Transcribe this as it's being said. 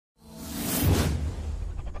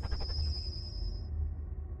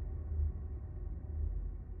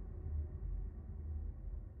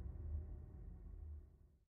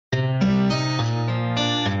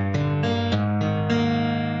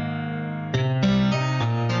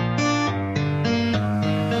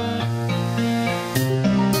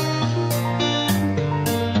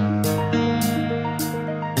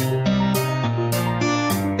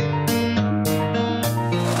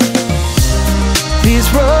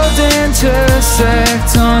roads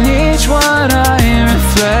intersect, on each one I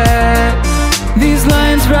reflect. These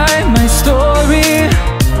lines write my story,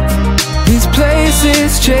 these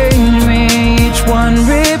places change me, each one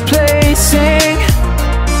replacing,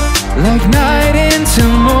 like night into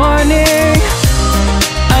morning.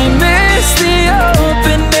 I miss the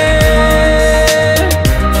open air,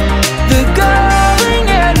 the going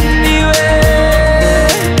anywhere,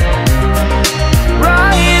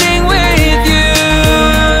 riding with you,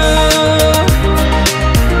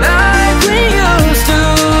 like we used to.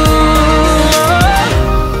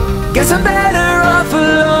 Guess I'm better off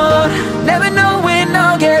alone, never know when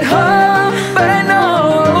I'll get home, but I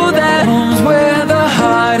know that home's where the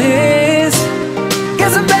heart is.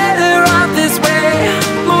 Guess I'm better off this way,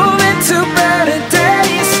 moving to better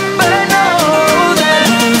days, but I know that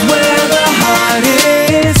home's where the heart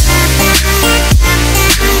is.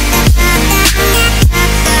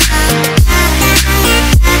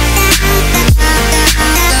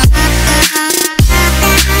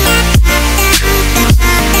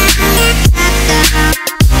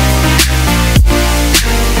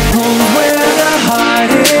 Home's where the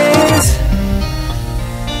heart is.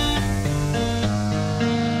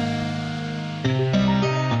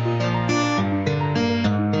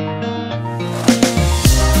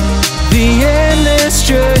 The endless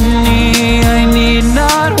journey, I need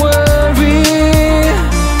not worry,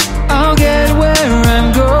 I'll get where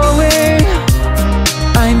I'm going.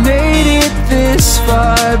 I made it this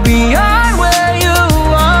far, beyond where you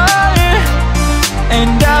are,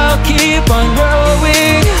 and I'll keep on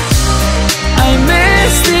growing. I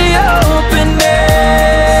miss the open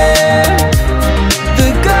air, the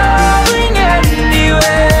going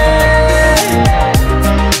anywhere,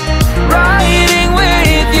 riding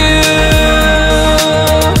with you,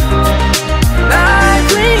 like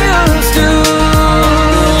we used to.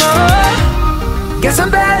 Guess I'm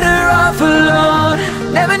better off alone,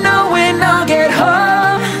 never know when I'll get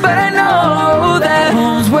home, but I know that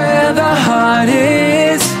home's where the heart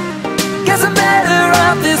is. Guess I'm better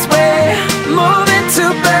off this way, moving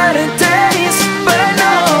to better days, but I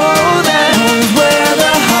know that home's where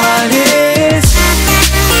the heart is.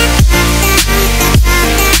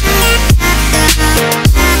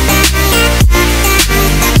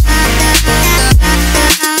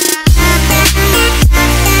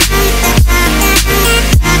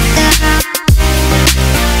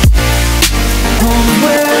 Home's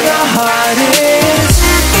where the heart is.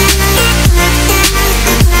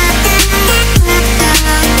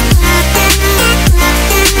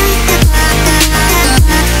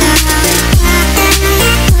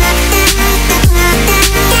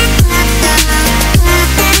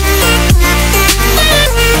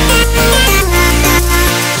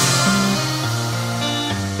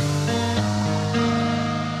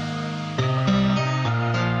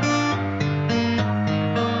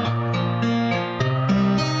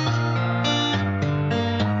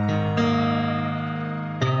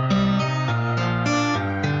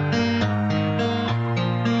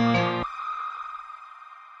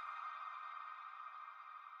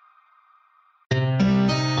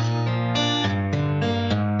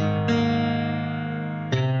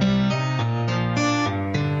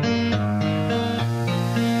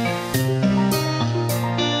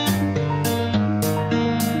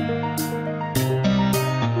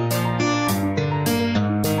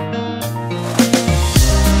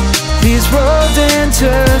 These roads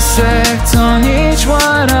intersect, on each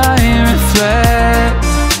one I reflect.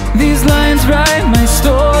 These lines write my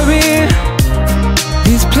story,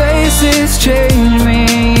 these places change me,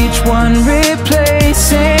 each one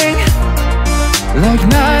replacing, like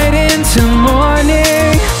night into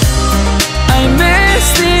morning. I miss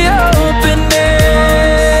the open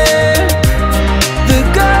air, the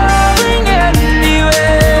going anywhere,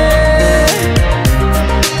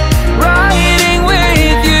 riding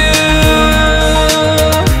with you,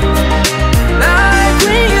 like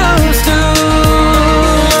we used to.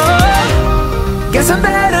 Guess I'm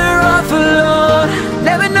better off alone,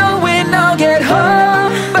 never know when I'll get home,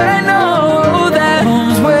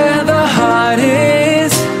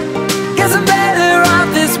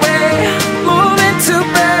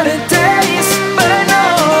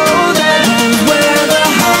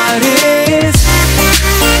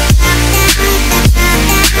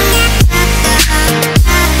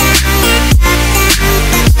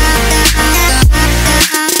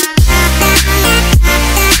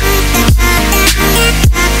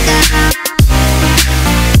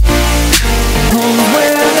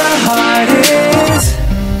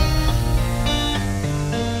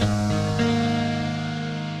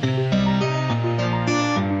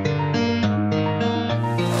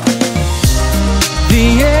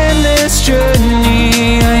 question